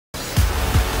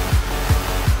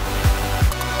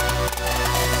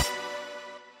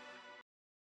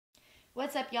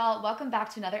What's up, y'all? Welcome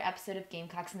back to another episode of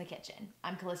Gamecocks in the Kitchen.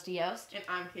 I'm Calista Yost. And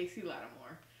I'm Kaci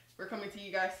Lattimore. We're coming to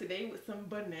you guys today with some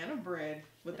banana bread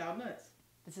without nuts.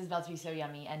 This is about to be so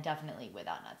yummy and definitely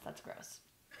without nuts. That's gross.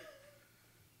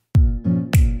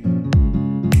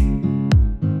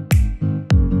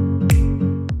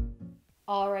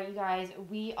 Alright, you guys,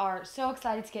 we are so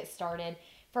excited to get started.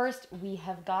 First, we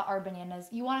have got our bananas.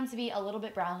 You want them to be a little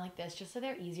bit brown like this just so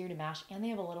they're easier to mash and they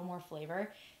have a little more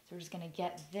flavor. So we're just going to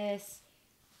get this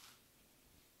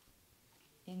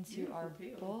into our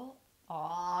bowl.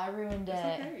 Aw, I ruined it.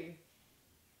 It's okay.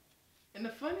 And the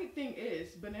funny thing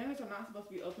is, bananas are not supposed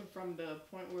to be open from the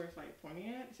point where it's like pointy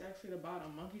at. It's actually the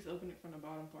bottom. Monkeys open it from the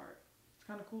bottom part. It's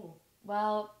kind of cool.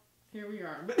 Well, here we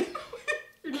are.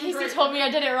 Kaci told me I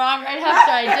did it wrong right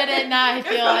after I did it. Now I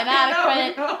feel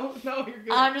inadequate. No, you're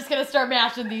good. I'm just going to start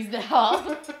mashing these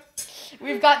now.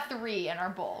 We've got 3 in our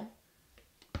bowl.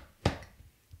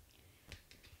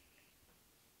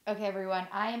 Okay, everyone.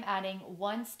 I am adding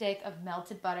 1 stick of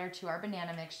melted butter to our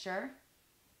banana mixture.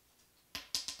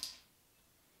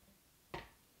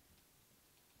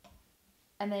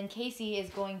 And then Kaci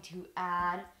is going to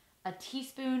add a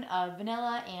teaspoon of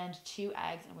vanilla and 2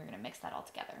 eggs, and we're going to mix that all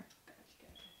together.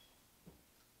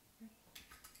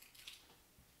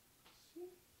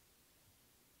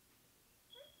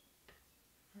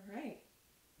 All right.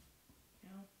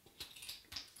 Now,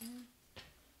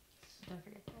 don't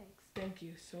forget the eggs. Thank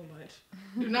you so much.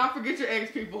 Do not forget your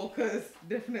eggs, people, because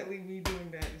definitely me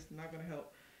doing that is not going to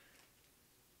help.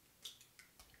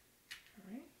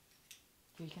 All right.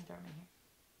 You can throw them in here.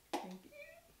 Thank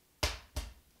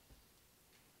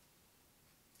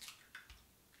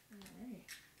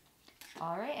you.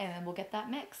 All right, and then we'll get that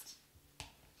mixed.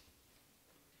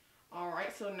 All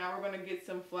right, so now we're going to get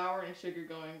some flour and sugar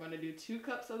going. I'm going to do 2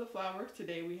 cups of the flour.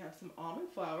 Today we have some almond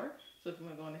flour. So if you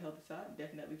want to go on the healthy side,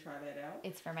 definitely try that out.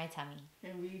 It's for my tummy.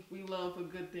 And we love a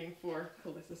good thing for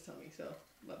Calista's tummy, so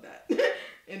love that.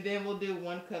 And then we'll do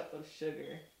 1 cup of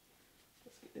sugar.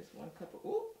 Let's get this 1 cup of,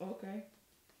 ooh, okay.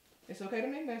 It's okay to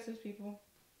make messes, people.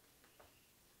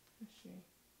 Let's see.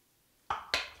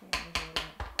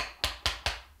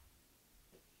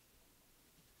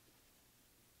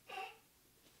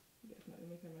 Definitely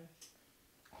making a mess.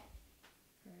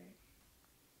 Alright.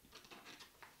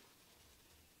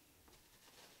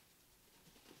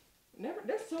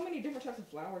 There's so many different types of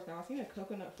flours now. I've seen a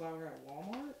coconut flour at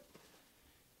Walmart,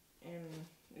 and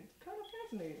it kind of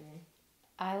fascinated me.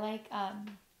 I like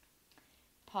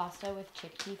pasta with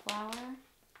chickpea flour.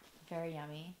 Very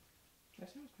yummy.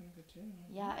 That sounds kind of good too.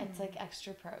 Yeah, it's like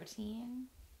extra protein.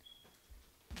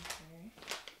 Okay.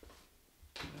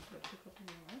 Let's pick up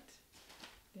a lot.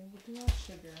 Then we'll do our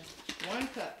sugar. 1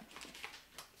 cup.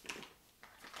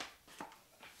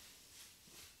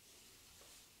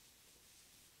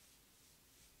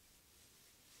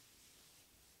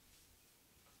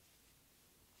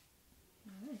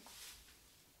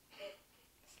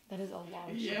 That is a lot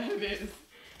of sugar. Yeah, it is.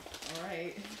 All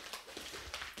right.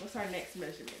 What's our next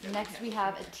measurement? Next, we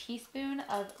have a teaspoon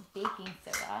of baking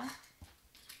soda.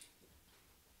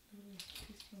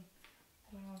 Teaspoon.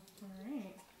 Wow. All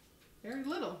right. Very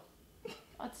little.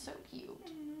 That's so cute. I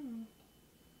can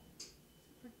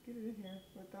get it in here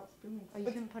without spilling. Oh,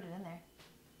 you can put it in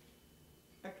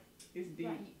there. It's deep.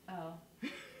 Right. Oh.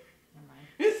 Never mind.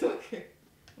 It's okay.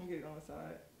 I'm gonna get it on the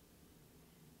side.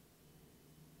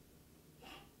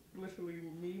 Literally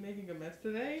me making a mess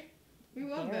today. We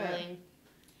love that. And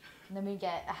then we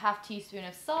get a 1/2 teaspoon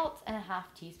of salt and a 1/2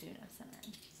 teaspoon of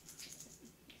cinnamon.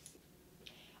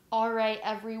 All right,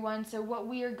 everyone. So what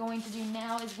we are going to do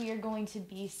now is we are going to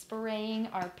be spraying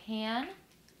our pan.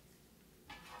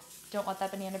 Don't want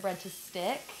that banana bread to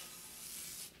stick.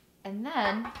 And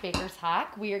then, baker's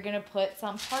hack, we are going to put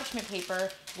some parchment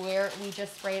paper where we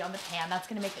just spray it on the pan. That's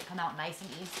going to make it come out nice and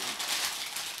easy.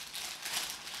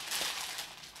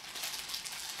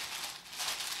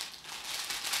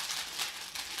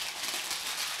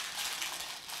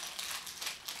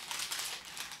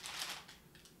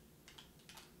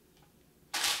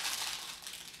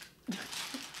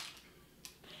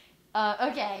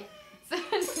 Okay, so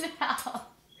now,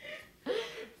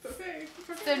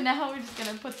 so now we're just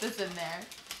gonna put this in there.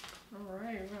 All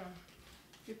right, we're gonna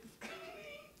get this going.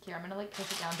 Here, I'm gonna like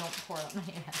push it down. Don't pour it on my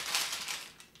hand.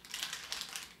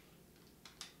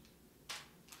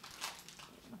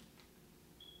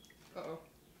 Uh-oh.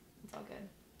 It's all good.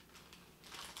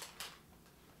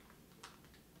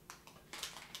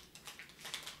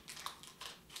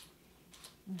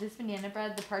 This banana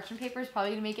bread, the parchment paper is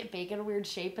probably going to make it bake in a weird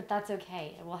shape, but that's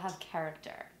okay. It will have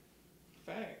character.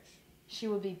 Thanks. She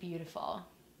will be beautiful.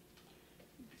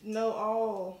 No,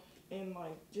 all and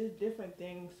like just different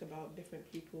things about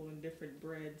different people and different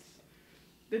breads.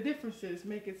 The differences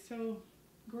make it so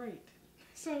great.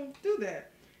 So do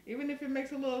that. Even if it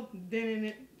makes a little dent in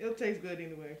it, it'll taste good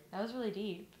anyway. That was really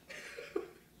deep.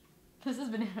 This is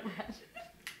banana bread.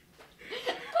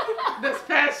 That's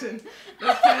passion.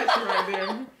 That's passion right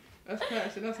there. That's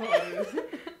passion. That's all it is.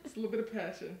 It's a little bit of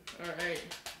passion. All right.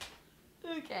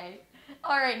 Okay.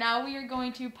 All right, now we are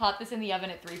going to pop this in the oven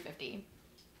at 350.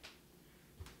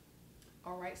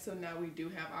 All right, so now we do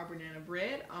have our banana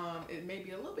bread. It may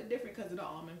be a little bit different because of the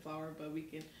almond flour, but we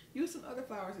can use some other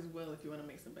flours as well if you want to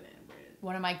make some banana bread.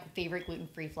 One of my favorite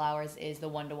gluten-free flours is the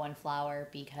 1-to-1 flour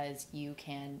because you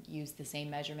can use the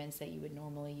same measurements that you would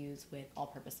normally use with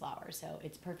all-purpose flour. So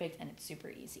it's perfect and it's super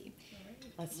easy. All right.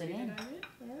 Let's sit in.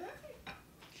 All right.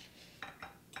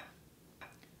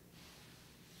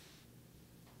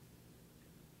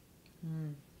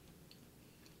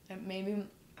 It may be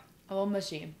a little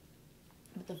mushy,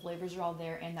 but the flavors are all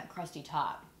there and that crusty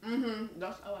top. Mm-hmm. I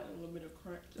like a little bit of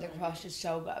crunch. The crust is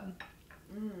so good.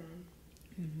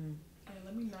 Okay,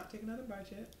 let me not take another bite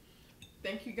yet.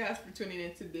 Thank you guys for tuning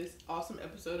into this awesome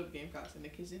episode of Gamecocks in the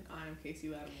Kitchen. I am Kaci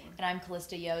Lattimore. And I'm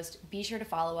Calista Yost. Be sure to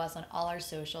follow us on all our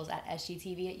socials at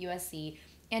SGTV at USC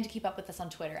and to keep up with us on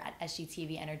Twitter at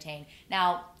SGTV Entertain.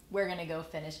 Now, we're going to go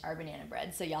finish our banana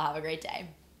bread, so y'all have a great day.